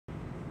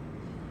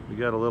We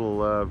got a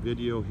little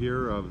video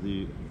here of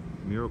the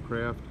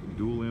Mirocraft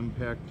Dual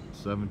Impact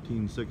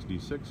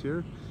 1766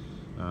 here.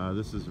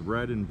 This is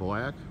red and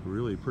black,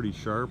 really pretty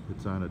sharp.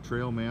 It's on a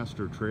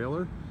Trailmaster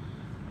trailer.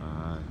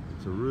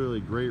 It's a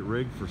really great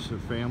rig for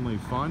family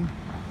fun.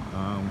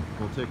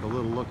 We'll take a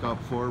little look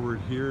up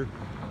forward here.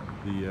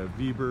 The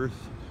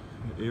V-berth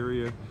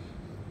area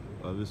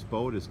of this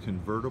boat is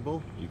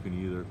convertible. You can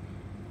either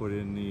put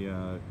in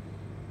the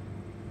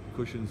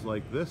cushions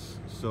like this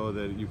so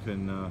that you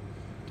can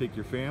take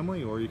your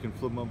family, or you can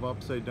flip them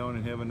upside down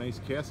and have a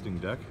nice casting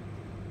deck.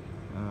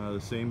 The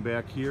same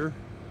back here.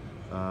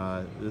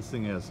 This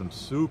thing has some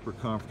super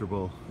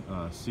comfortable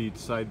seats,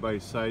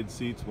 side-by-side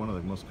seats, one of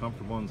the most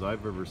comfortable ones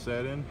I've ever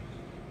sat in.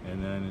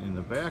 And then in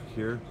the back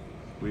here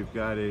we've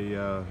got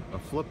a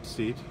flip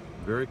seat,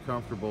 very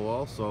comfortable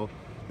also,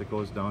 that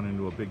goes down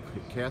into a big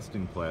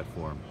casting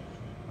platform.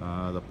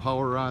 The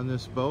power on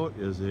this boat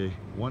is a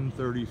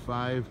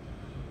 135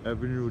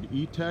 Evinrude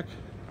E-Tech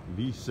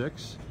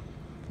V6.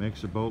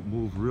 Makes the boat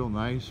move real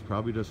nice,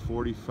 probably does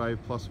 45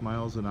 plus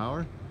miles an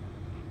hour.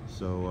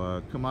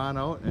 So come on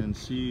out and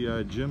see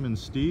Jim and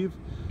Steve.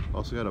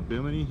 Also got a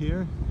Bimini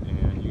here,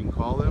 and you can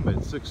call them at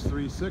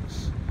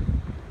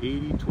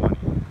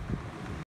 636-8020.